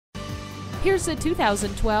Here's a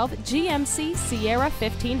 2012 GMC Sierra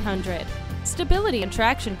 1500. Stability and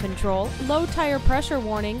traction control, low tire pressure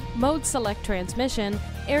warning, mode select transmission,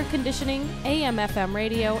 air conditioning, AM/FM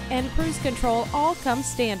radio, and cruise control all come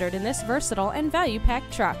standard in this versatile and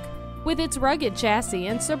value-packed truck. With its rugged chassis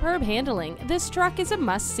and superb handling, this truck is a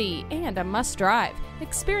must-see and a must-drive.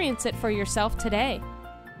 Experience it for yourself today.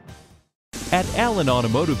 At Allen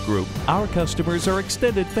Automotive Group, our customers are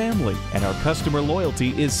extended family, and our customer loyalty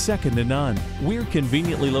is second to none. We're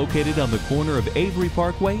conveniently located on the corner of Avery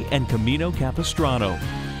Parkway and Camino Capistrano.